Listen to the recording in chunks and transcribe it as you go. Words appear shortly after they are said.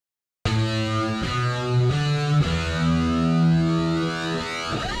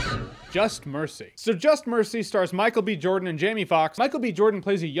Just Mercy. So Just Mercy stars Michael B. Jordan and Jamie Foxx. Michael B. Jordan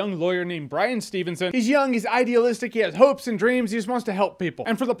plays a young lawyer named Bryan Stevenson. He's young, he's idealistic, he has hopes and dreams, he just wants to help people.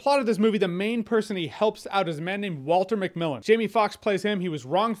 And for the plot of this movie, the main person he helps out is a man named Walter McMillian. Jamie Foxx plays him. He was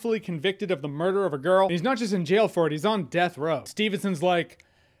wrongfully convicted of the murder of a girl. And he's not just in jail for it, he's on death row. Stevenson's like,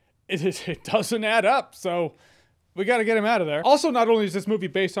 it doesn't add up, so we gotta get him out of there. Also, not only is this movie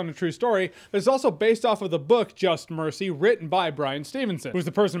based on a true story, but it's also based off of the book Just Mercy, written by Bryan Stevenson, who's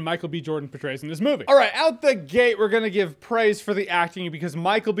the person Michael B. Jordan portrays in this movie. All right, out the gate, we're gonna give praise for the acting because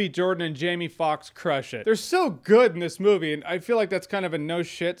Michael B. Jordan and Jamie Foxx crush it. They're so good in this movie, and I feel like that's kind of a no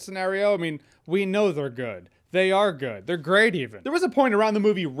shit scenario. I mean, we know they're good. They are good. They're great even. There was a point around the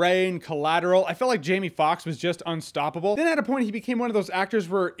movie Rain, Collateral, I felt like Jamie Foxx was just unstoppable. Then at a point he became one of those actors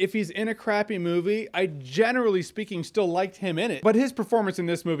where if he's in a crappy movie, I generally speaking still liked him in it. But his performance in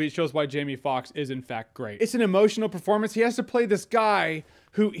this movie shows why Jamie Foxx is in fact great. It's an emotional performance. He has to play this guy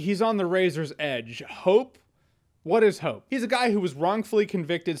who he's on the razor's edge. Hope? What is Hope? He's a guy who was wrongfully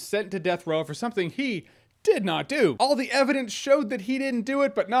convicted, sent to death row for something he did not do. All the evidence showed that he didn't do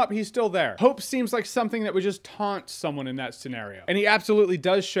it, but nope, he's still there. Hope seems like something that would just taunt someone in that scenario. And he absolutely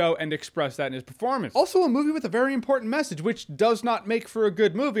does show and express that in his performance. Also a movie with a very important message, which does not make for a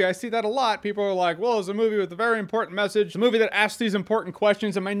good movie. I see that a lot. People are like, well, it's a movie with a very important message. It's a movie that asks these important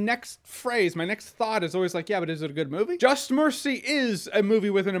questions. And my next phrase, my next thought is always like, yeah, but is it a good movie? Just Mercy is a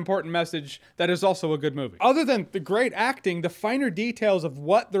movie with an important message that is also a good movie. Other than the great acting, the finer details of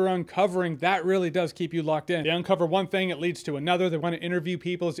what they're uncovering, that really does keep you locked in. They uncover one thing, it leads to another. They want to interview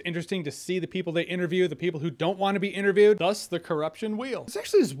people. It's interesting to see the people they interview, the people who don't want to be interviewed, thus the corruption wheel. There's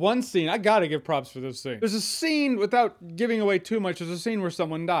actually this one scene, I gotta give props for this scene. There's a scene, without giving away too much, there's a scene where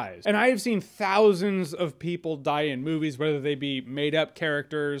someone dies. And I have seen thousands of people die in movies, whether they be made up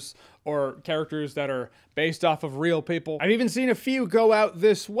characters or characters that are based off of real people. I've even seen a few go out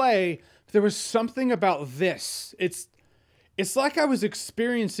this way, but there was something about this. It's like I was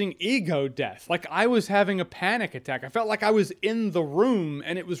experiencing ego death. Like I was having a panic attack. I felt like I was in the room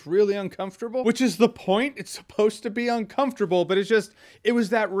and it was really uncomfortable, which is the point. It's supposed to be uncomfortable, but it was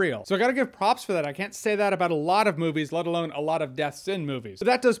that real. So I gotta give props for that. I can't say that about a lot of movies, let alone a lot of deaths in movies. But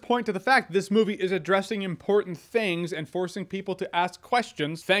that does point to the fact this movie is addressing important things and forcing people to ask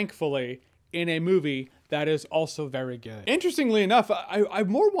questions, thankfully, in a movie that is also very good. Interestingly enough, I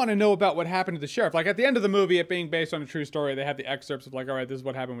more want to know about what happened to the sheriff. Like at the end of the movie, it being based on a true story, they have the excerpts of like, all right, this is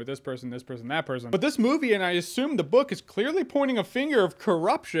what happened with this person, that person. But this movie, and I assume the book, is clearly pointing a finger of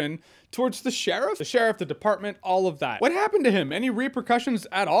corruption towards the sheriff, the department, all of that. What happened to him? Any repercussions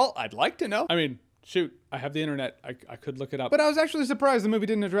at all? I'd like to know. I mean, shoot, I have the internet. I could look it up. But I was actually surprised the movie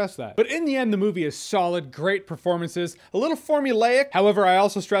didn't address that. But in the end, the movie is solid, great performances, a little formulaic. However, I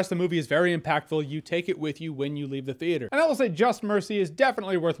also stress the movie is very impactful. You take it with you when you leave the theater. And I will say Just Mercy is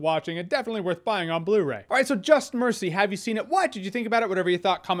definitely worth watching and definitely worth buying on Blu-ray. All right, so Just Mercy, have you seen it? What did you think about it? Whatever you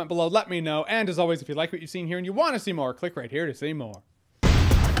thought, comment below, let me know. And as always, if you like what you've seen here and you want to see more, click right here to see more.